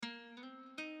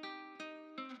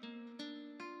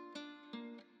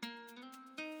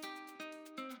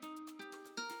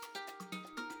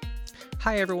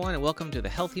Hi, everyone, and welcome to the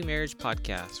Healthy Marriage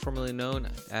Podcast, formerly known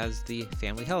as the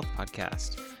Family Health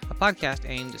Podcast, a podcast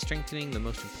aimed at strengthening the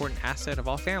most important asset of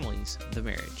all families, the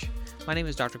marriage. My name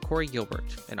is Dr. Corey Gilbert,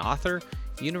 an author,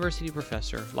 university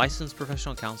professor, licensed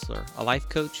professional counselor, a life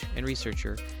coach and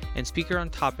researcher, and speaker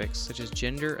on topics such as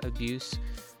gender, abuse,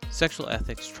 sexual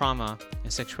ethics, trauma,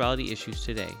 and sexuality issues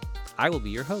today. I will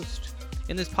be your host.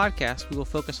 In this podcast, we will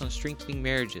focus on strengthening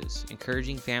marriages,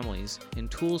 encouraging families, and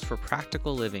tools for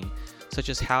practical living, such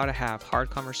as how to have hard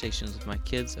conversations with my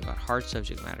kids about hard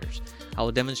subject matters. I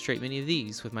will demonstrate many of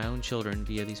these with my own children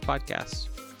via these podcasts.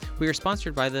 We are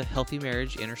sponsored by the Healthy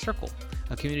Marriage Inner Circle,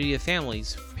 a community of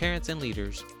families, parents, and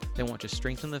leaders that want to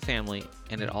strengthen the family,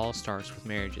 and it all starts with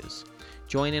marriages.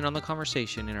 Join in on the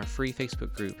conversation in our free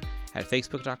Facebook group at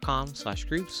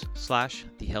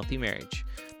facebook.com/groups/thehealthymarriage.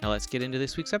 Now let's get into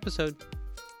this week's episode.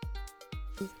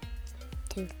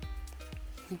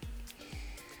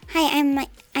 Hi,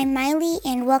 I'm Miley,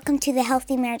 and welcome to the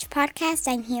Healthy Marriage Podcast.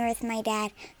 I'm here with my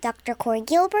dad, Dr. Corey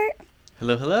Gilbert.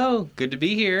 Hello. Good to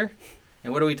be here.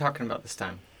 And what are we talking about this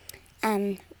time?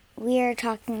 We're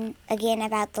talking again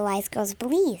about the lies girls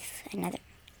believe, another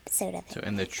episode of it. So,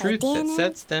 and the truth that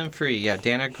sets them free. Yeah,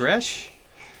 Dannah Gresh.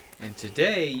 And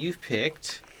today you've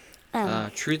picked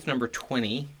truth number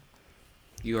 20.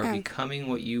 You are becoming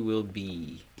what you will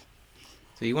be.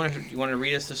 So you want to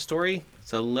read us the story?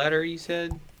 It's a letter, you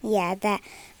said? Yeah, that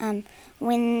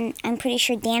when I'm pretty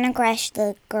sure Dannah Gresh,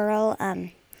 the girl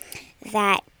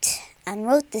that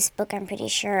wrote this book, I'm pretty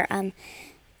sure,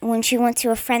 when she went to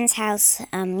a friend's house,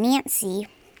 Nancy,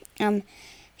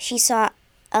 she saw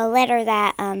a letter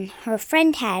that her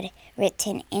friend had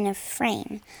written in a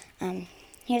frame.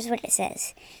 Here's what it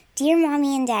says. Dear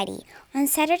Mommy and Daddy, on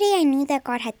Saturday I knew that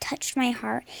God had touched my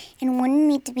heart and wanted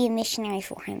me to be a missionary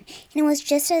for him. And it was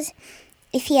just as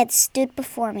if he had stood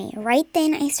before me. Right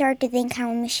then I started to think how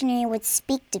a missionary would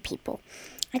speak to people.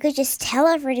 I could just tell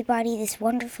everybody this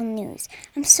wonderful news.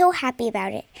 I'm so happy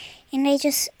about it. And I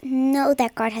just know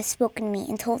that God has spoken to me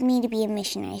and told me to be a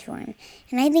missionary for him.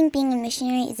 And I think being a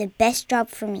missionary is the best job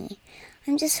for me.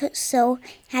 I'm just so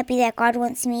happy that God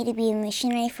wants me to be a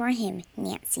missionary for him,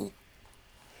 Nancy.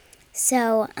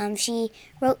 So she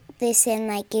wrote this and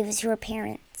gave it to her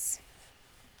parents.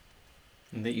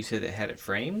 And that you said it had it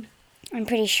framed? I'm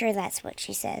pretty sure that's what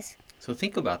she says. So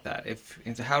think about that.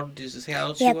 How does it say how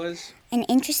old she was? An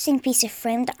interesting piece of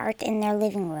framed art in their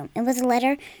living room. It was a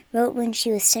letter wrote when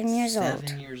she was 7 years old.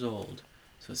 7 years old.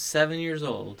 So 7 years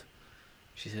old,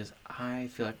 she says, I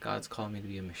feel like God's calling me to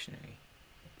be a missionary.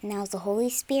 And that was the Holy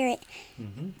Spirit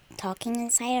talking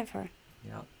inside of her.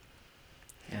 Yep.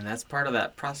 And that's part of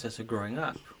that process of growing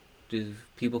up. Do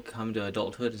people come to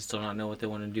adulthood and still not know what they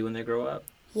want to do when they grow up?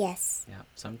 Yes. Yeah,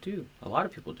 some do. A lot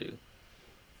of people do.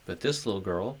 But this little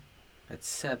girl, at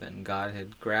 7, God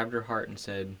had grabbed her heart and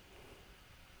said,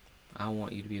 I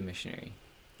want you to be a missionary.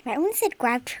 Right when it said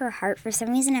grabbed her heart, for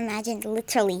some reason I imagined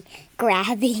literally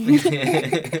grabbing.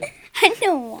 I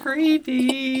know why.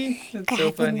 Creepy. That's grabbing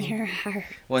so funny. Her heart.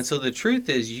 Well, so the truth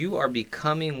is you are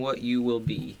becoming what you will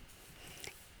be.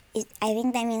 I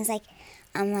think that means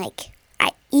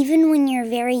even when you're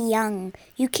very young,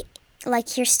 you're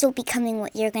still becoming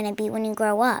what you're going to be when you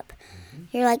grow up.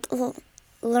 Mm-hmm. You're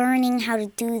learning how to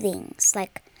do things,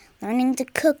 like learning to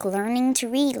cook, learning to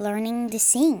read, learning to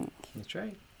sing. That's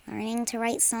right. Learning to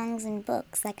write songs and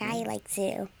books I like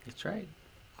to do. That's right.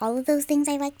 All of those things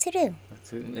I like to do.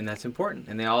 That's important.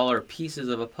 And they all are pieces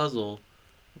of a puzzle.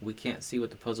 We can't see what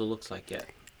the puzzle looks like yet.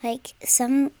 Like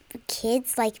some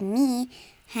kids like me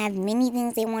have many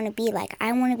things they want to be like.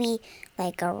 I want to be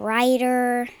like a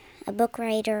writer, a book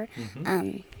writer,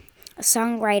 a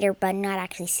songwriter, but not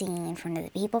actually singing in front of the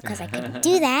people because I couldn't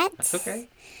do that. That's okay.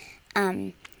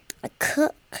 A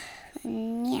cook,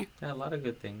 yeah, a lot of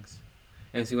good things.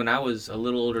 And see, when I was a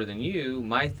little older than you,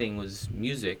 my thing was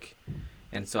music,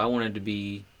 and so I wanted to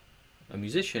be a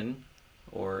musician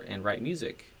and write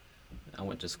music. I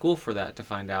went to school for that to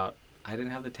find out I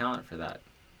didn't have the talent for that.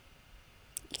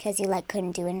 Because you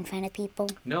couldn't do it in front of people?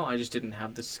 No, I just didn't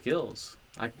have the skills.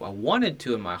 I wanted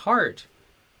to in my heart,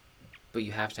 but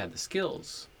you have to have the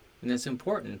skills. And it's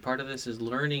important. Part of this is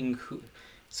learning who.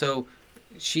 So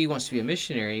she wants to be a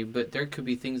missionary, but there could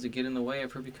be things that get in the way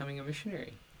of her becoming a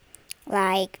missionary.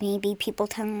 Like maybe people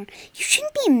telling her, you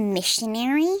shouldn't be a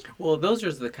missionary. Well, those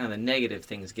are the kind of the negative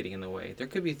things getting in the way. There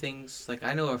could be things, like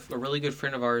I know a really good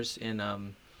friend of ours in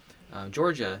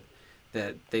Georgia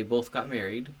that they both got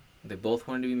married. They both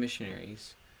wanted to be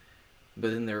missionaries.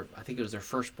 But then I think it was their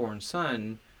firstborn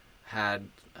son had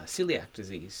celiac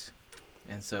disease.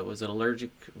 And so it was an allergic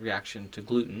reaction to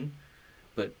gluten,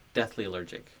 but deathly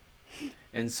allergic.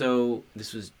 And so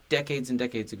this was decades and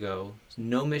decades ago.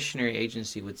 No missionary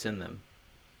agency would send them.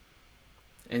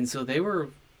 And so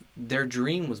their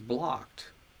dream was blocked.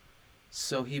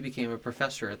 So he became a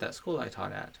professor at that school I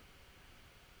taught at.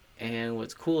 And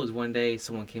what's cool is one day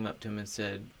someone came up to him and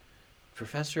said,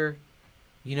 "Professor,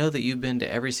 you know that you've been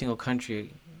to every single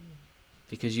country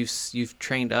because you've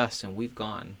trained us and we've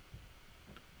gone."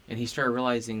 And he started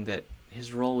realizing that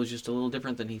his role was just a little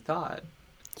different than he thought.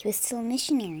 He was still a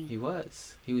missionary. He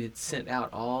was. He had sent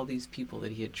out all these people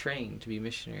that he had trained to be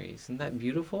missionaries. Isn't that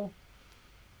beautiful?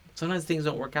 Sometimes things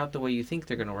don't work out the way you think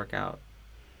they're going to work out.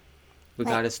 But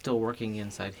God is still working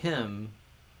inside him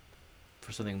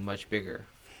for something much bigger.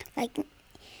 Like,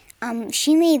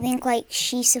 she may think like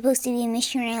she's supposed to be a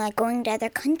missionary, like going to other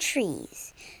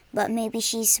countries. But maybe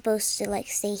she's supposed to like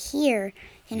stay here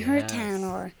in her town,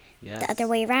 or the other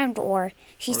way around, or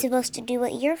she's supposed to do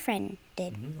what your friend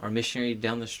did. Or missionary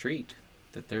down the street.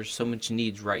 That there's so much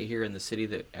needs right here in the city,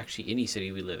 that actually any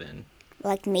city we live in.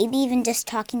 Like maybe even just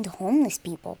talking to homeless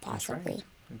people, possibly. That's right.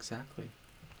 Exactly.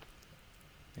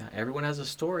 Yeah, everyone has a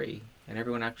story, and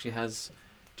everyone actually has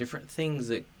different things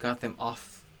that got them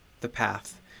off the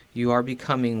path. You are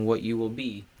becoming what you will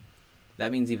be.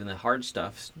 That means even the hard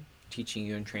stuff's teaching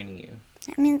you and training you.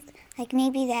 I mean, like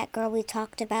maybe that girl we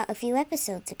talked about a few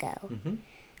episodes ago. Mm-hmm.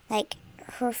 Like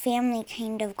her family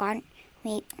kind of got,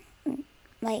 I don't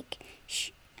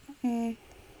really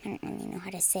know how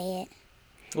to say it.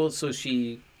 Well, so if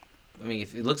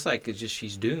it looks like it's just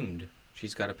she's doomed.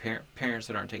 She's got parents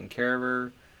that aren't taking care of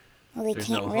her. Well, they There's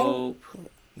can't no really. hope.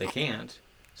 They can't.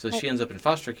 So she ends up in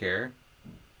foster care.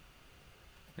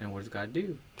 And what does God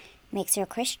do? Makes her a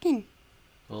Christian.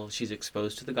 Well, she's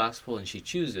exposed to the gospel and she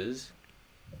chooses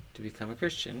to become a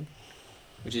Christian,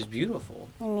 which is beautiful.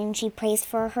 And then she prays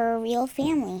for her real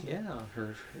family. Yeah,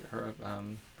 her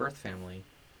birth family.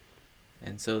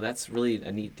 And so that's really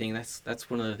a neat thing. That's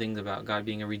one of the things about God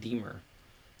being a redeemer.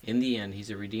 In the end, he's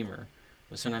a redeemer.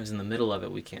 But sometimes in the middle of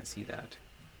it, we can't see that.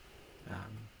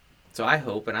 So I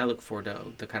hope and I look forward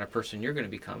to the kind of person you're going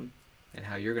to become, and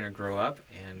how you're going to grow up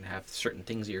and have certain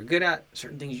things that you're good at,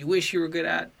 certain things you wish you were good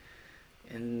at,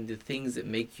 and the things that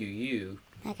make you you.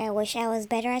 Like I wish I was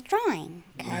better at drawing,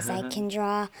 because I can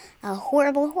draw a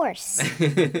horrible horse.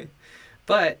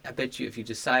 But I bet you if you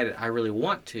decided, I really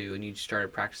want to, and you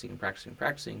started practicing, you'd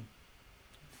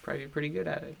probably be pretty good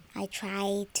at it. I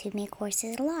try to make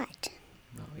horses a lot.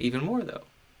 No, even more, though.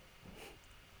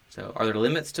 So are there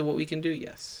limits to what we can do?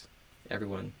 Yes.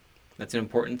 Everyone. That's an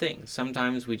important thing.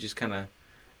 Sometimes we just kind of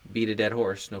beat a dead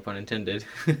horse, no pun intended.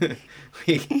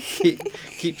 We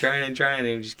keep trying and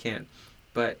we just can't.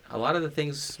 But a lot of the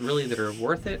things really that are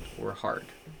worth it were hard.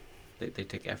 They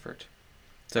take effort.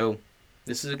 So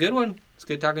this is a good one. It's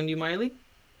good talking to you, Miley.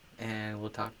 And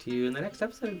we'll talk to you in the next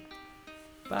episode.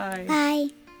 Bye. Bye.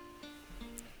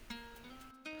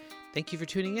 Thank you for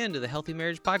tuning in to the Healthy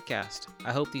Marriage Podcast.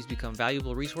 I hope these become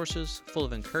valuable resources full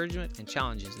of encouragement and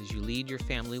challenges as you lead your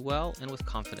family well and with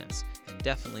confidence, and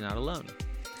definitely not alone.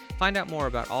 Find out more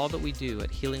about all that we do at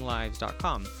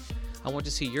healinglives.com. I want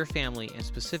to see your family, and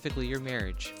specifically your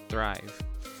marriage, thrive.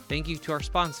 Thank you to our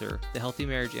sponsor, the Healthy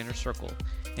Marriage Inner Circle.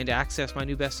 And to access my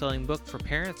new best-selling book for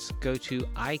parents, go to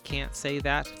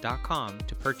ican'tsaythat.com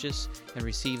to purchase and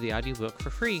receive the audiobook for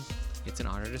free. It's an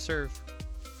honor to serve.